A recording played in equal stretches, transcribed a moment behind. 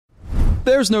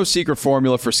There's no secret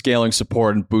formula for scaling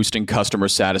support and boosting customer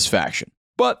satisfaction.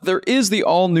 But there is the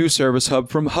all-new Service Hub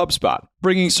from HubSpot,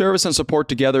 bringing service and support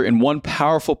together in one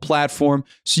powerful platform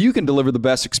so you can deliver the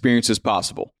best experiences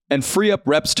possible and free up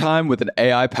reps' time with an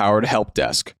AI-powered help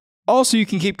desk. Also, you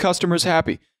can keep customers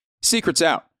happy. Secrets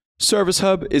out. Service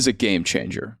Hub is a game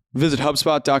changer. Visit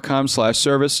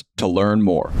HubSpot.com/service to learn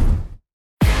more.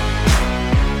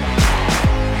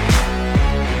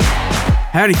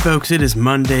 Howdy folks, it is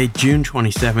Monday, June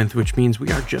 27th, which means we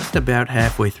are just about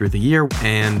halfway through the year,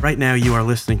 and right now you are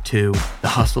listening to The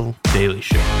Hustle Daily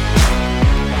Show.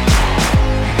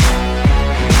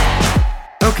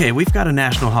 Okay, we've got a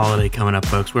national holiday coming up,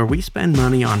 folks, where we spend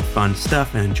money on fun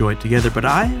stuff and enjoy it together, but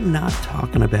I am not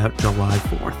talking about July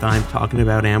 4th, I'm talking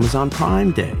about Amazon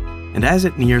Prime Day. And as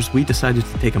it nears, we decided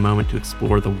to take a moment to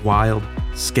explore the wild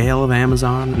scale of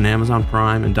Amazon and Amazon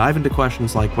Prime and dive into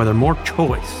questions like whether more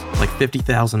choice, like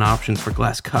 50,000 options for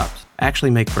glass cups,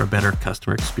 actually make for a better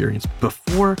customer experience.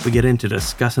 Before we get into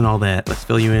discussing all that, let's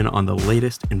fill you in on the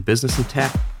latest in business and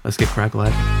tech. Let's get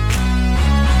crack-a-lacking.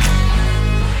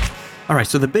 All right,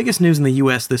 so the biggest news in the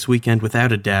U.S. this weekend,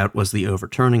 without a doubt, was the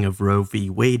overturning of Roe v.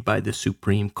 Wade by the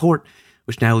Supreme Court,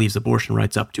 which now leaves abortion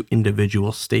rights up to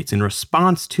individual states. In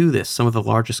response to this, some of the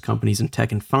largest companies in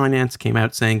tech and finance came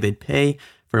out saying they'd pay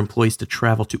for employees to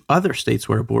travel to other states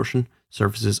where abortion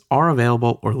services are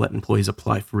available or let employees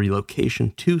apply for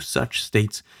relocation to such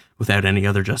states without any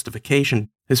other justification.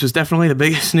 This was definitely the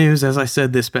biggest news, as I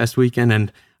said, this past weekend,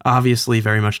 and obviously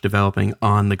very much developing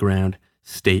on the ground,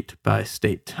 state by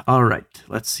state. All right,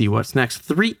 let's see what's next.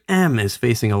 3M is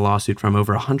facing a lawsuit from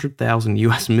over 100,000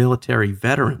 U.S. military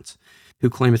veterans who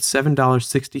claim its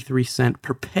 $7.63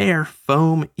 per pair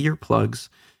foam earplugs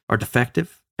are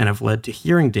defective and have led to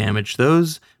hearing damage.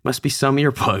 Those must be some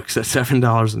earplugs at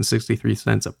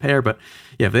 $7.63 a pair, but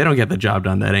yeah, if they don't get the job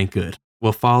done, that ain't good.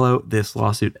 We'll follow this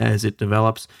lawsuit as it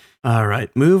develops. All right,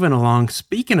 moving along.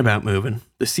 Speaking about moving,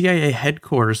 the CIA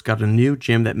headquarters got a new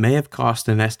gym that may have cost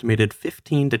an estimated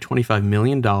 $15 to $25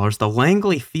 million. The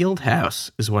Langley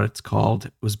Fieldhouse is what it's called.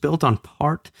 It was built on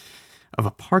part of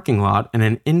a parking lot, and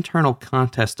an internal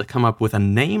contest to come up with a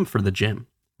name for the gym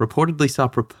reportedly saw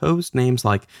proposed names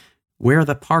like Where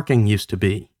the Parking Used to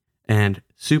Be and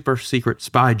Super Secret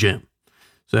Spy Gym.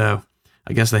 So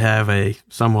I guess they have a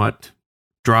somewhat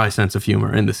dry sense of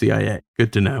humor in the CIA.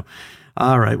 Good to know.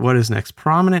 All right, what is next?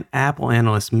 Prominent Apple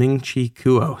analyst Ming-Chi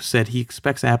Kuo said he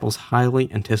expects Apple's highly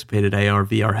anticipated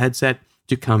AR/VR headset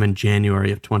to come in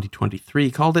January of 2023.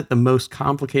 He called it the most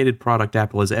complicated product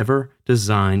Apple has ever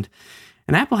designed.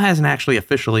 And Apple hasn't actually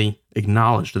officially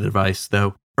acknowledged the device,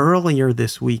 though earlier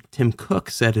this week, Tim Cook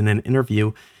said in an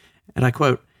interview, and I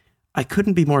quote, "I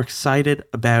couldn't be more excited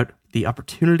about the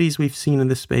opportunities we've seen in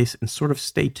this space, and sort of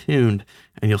stay tuned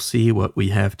and you'll see what we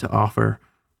have to offer."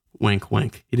 Wink,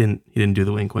 wink. He didn't do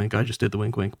the wink, wink. I just did the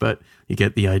wink, wink, but you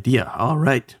get the idea. All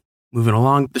right. Moving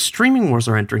along, the streaming wars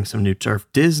are entering some new turf.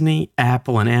 Disney,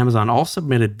 Apple, and Amazon all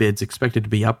submitted bids expected to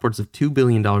be upwards of $2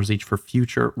 billion each for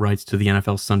future rights to the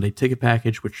NFL Sunday Ticket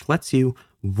package, which lets you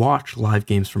watch live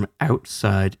games from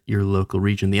outside your local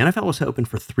region. The NFL was hoping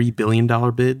for $3 billion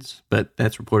bids, but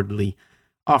that's reportedly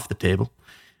off the table.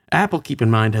 Apple, keep in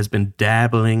mind, has been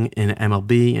dabbling in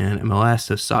MLB and MLS,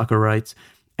 so soccer rights.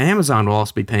 Amazon will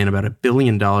also be paying about $1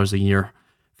 billion a year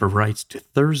for rights to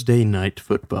Thursday Night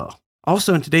Football.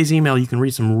 Also, in today's email, you can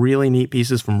read some really neat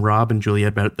pieces from Rob and Juliet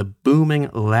about the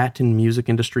booming Latin music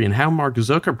industry and how Mark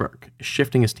Zuckerberg is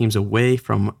shifting his teams away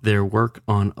from their work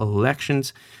on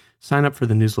elections. Sign up for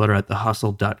the newsletter at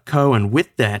thehustle.co. And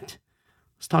with that,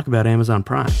 let's talk about Amazon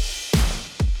Prime.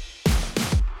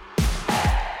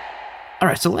 All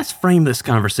right, so let's frame this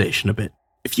conversation a bit.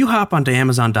 If you hop onto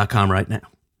Amazon.com right now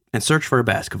and search for a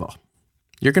basketball,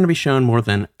 you're going to be shown more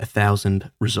than 1,000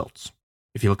 results.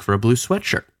 If you look for a blue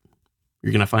sweatshirt,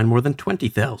 you're going to find more than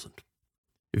 20,000.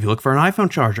 If you look for an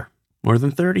iPhone charger, more than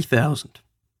 30,000.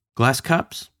 Glass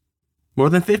cups, more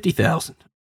than 50,000.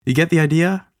 You get the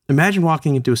idea? Imagine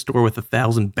walking into a store with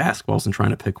 1,000 basketballs and trying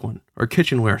to pick one, or a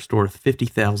kitchenware store with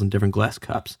 50,000 different glass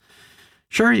cups.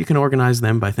 Sure, you can organize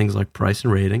them by things like price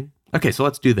and rating. Okay, so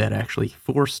let's do that actually.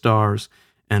 4 stars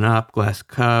and up, glass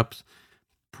cups,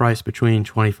 price between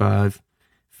 25,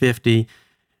 50.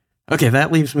 Okay,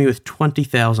 that leaves me with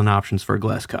 20,000 options for a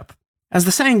glass cup. As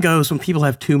the saying goes, when people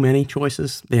have too many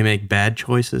choices, they make bad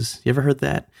choices. You ever heard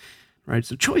that? Right?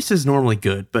 So choice is normally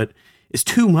good, but is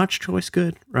too much choice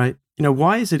good, right? You know,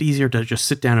 why is it easier to just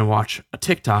sit down and watch a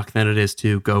TikTok than it is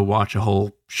to go watch a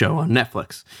whole show on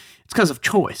Netflix? It's because of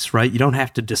choice, right? You don't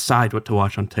have to decide what to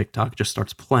watch on TikTok. It just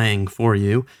starts playing for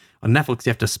you. On Netflix,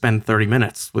 you have to spend 30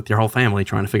 minutes with your whole family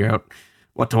trying to figure out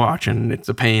what to watch, and it's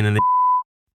a pain in the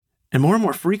And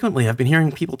more frequently, I've been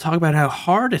hearing people talk about how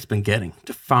hard it's been getting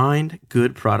to find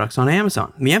good products on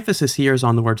Amazon. And the emphasis here is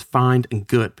on the words find and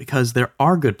good, because there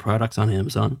are good products on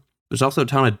Amazon. There's also a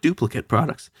ton of duplicate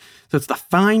products. So it's the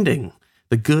finding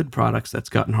the good products that's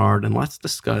gotten hard, and let's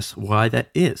discuss why that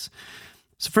is.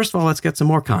 So first of all, let's get some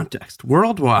more context.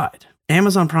 Worldwide,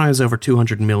 Amazon Prime has over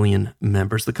 200 million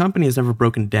members. The company has never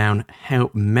broken down how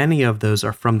many of those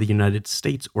are from the United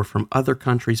States or from other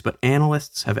countries, but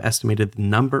analysts have estimated the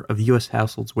number of U.S.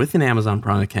 households with an Amazon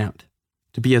Prime account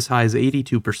to be as high as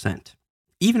 82%.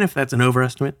 Even if that's an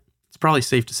overestimate, it's probably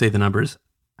safe to say the number is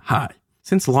high.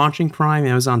 Since launching Prime,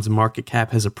 Amazon's market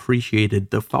cap has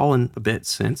appreciated, though fallen a bit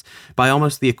since, by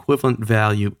almost the equivalent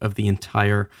value of the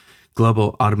entire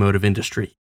global automotive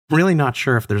industry. I'm really not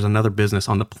sure if there's another business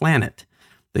on the planet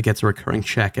that gets a recurring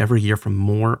check every year from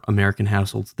more American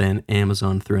households than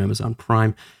Amazon through Amazon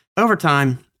Prime. Over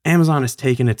time, Amazon has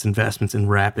taken its investments in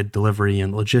rapid delivery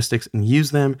and logistics and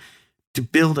used them to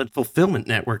build a fulfillment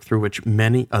network through which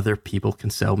many other people can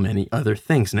sell many other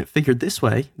things. And it figured this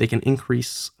way, they can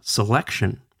increase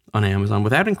selection on Amazon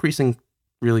without increasing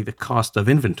really the cost of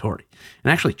inventory,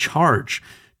 and actually charge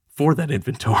for that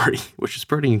inventory, which is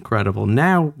pretty incredible.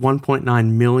 Now,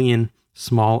 1.9 million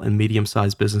small and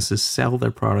medium-sized businesses sell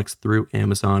their products through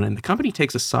Amazon, and the company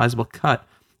takes a sizable cut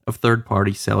of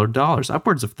third-party seller dollars,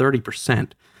 upwards of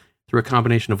 30%, through a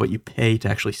combination of what you pay to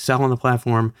actually sell on the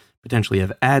platform, potentially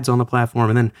have ads on the platform,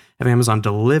 and then have Amazon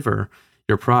deliver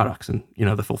your products and,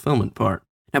 the fulfillment part.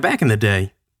 Now, back in the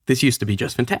day, this used to be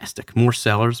just fantastic. More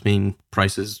sellers mean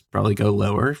prices probably go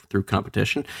lower through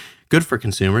competition. Good for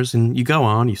consumers. And you go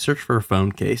on, you search for a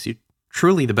phone case.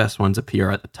 Truly the best ones appear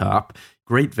at the top.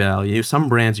 Great value. Some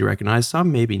brands you recognize,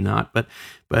 some maybe not.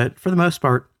 But for the most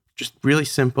part, just really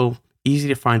simple, easy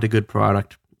to find a good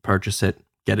product, purchase it,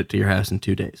 get it to your house in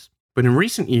 2 days. But in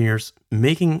recent years,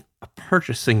 making a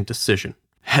purchasing decision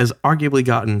has arguably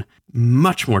gotten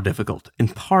much more difficult, in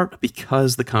part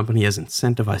because the company has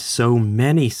incentivized so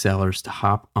many sellers to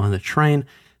hop on the train,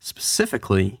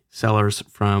 specifically sellers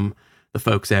from the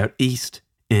folks out east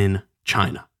in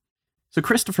China. So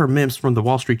Christopher Mims from the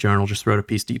Wall Street Journal just wrote a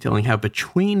piece detailing how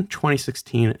between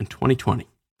 2016 and 2020,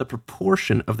 the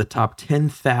proportion of the top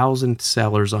 10,000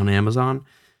 sellers on Amazon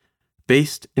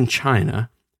based in China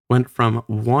went from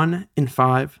 1 in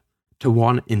 5 to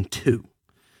 1 in 2.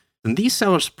 And these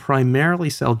sellers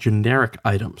primarily sell generic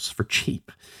items for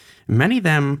cheap. Many of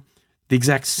them the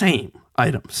exact same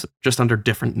items, just under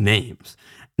different names.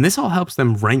 And this all helps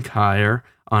them rank higher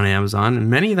on Amazon. And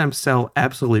many of them sell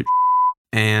absolute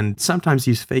and sometimes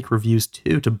use fake reviews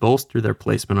too to bolster their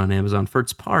placement on Amazon. For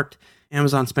its part,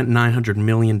 Amazon spent $900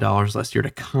 million last year to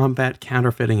combat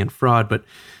counterfeiting and fraud, but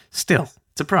still,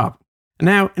 it's a problem.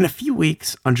 Now, in a few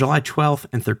weeks, on July 12th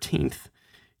and 13th,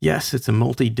 yes, it's a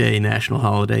multi-day national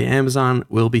holiday, Amazon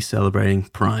will be celebrating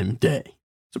Prime Day.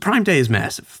 So Prime Day is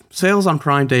massive. Sales on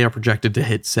Prime Day are projected to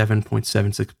hit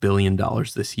 $7.76 billion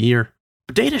this year.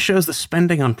 But data shows the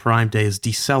spending on Prime Day is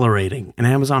decelerating, and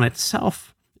Amazon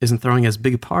itself isn't throwing as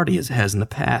big a party as it has in the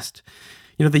past.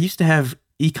 They used to have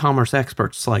e-commerce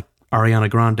experts like Ariana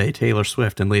Grande, Taylor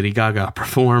Swift, and Lady Gaga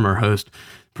perform or host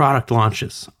product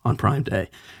launches on Prime Day.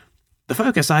 The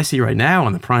focus I see right now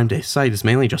on the Prime Day site is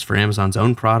mainly just for Amazon's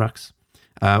own products,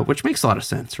 which makes a lot of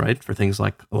sense, right? For things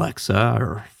like Alexa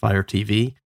or Fire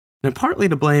TV. Now, partly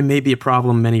to blame may be a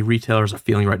problem many retailers are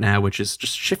feeling right now, which is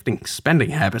just shifting spending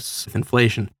habits with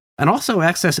inflation. And also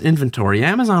excess inventory.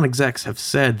 Amazon execs have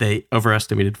said they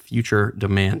overestimated future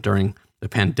demand during the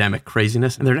pandemic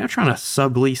craziness, and they're now trying to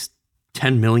sublease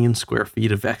 10 million square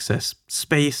feet of excess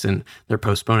space, and they're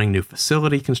postponing new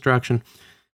facility construction.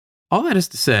 All that is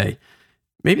to say,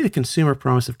 maybe the consumer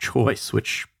promise of choice,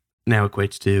 which now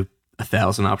equates to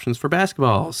 1,000 options for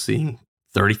basketballs, seeing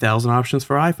 30,000 options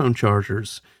for iPhone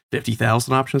chargers,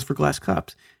 50,000 options for glass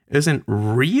cups, isn't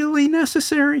really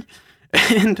necessary.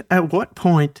 And at what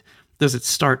point does it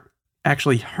start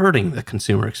actually hurting the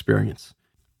consumer experience?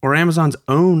 Or Amazon's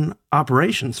own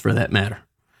operations, for that matter?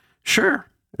 Sure,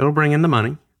 it'll bring in the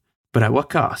money, but at what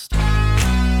cost?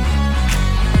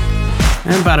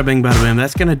 And bada bing, bada bim.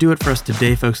 That's going to do it for us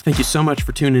today, folks. Thank you so much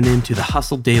for tuning in to the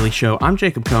Hustle Daily Show. I'm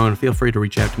Jacob Cohen. Feel free to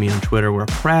reach out to me on Twitter. We're a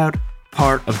proud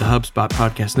part of the HubSpot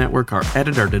Podcast Network. Our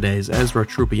editor today is Ezra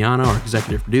Trupiano. Our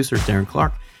executive producer is Darren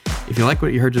Clark. If you like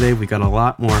what you heard today, we got a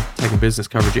lot more tech and business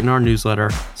coverage in our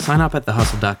newsletter. Sign up at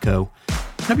thehustle.co.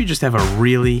 Hope you just have a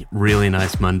really, really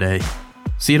nice Monday.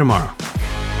 See you tomorrow.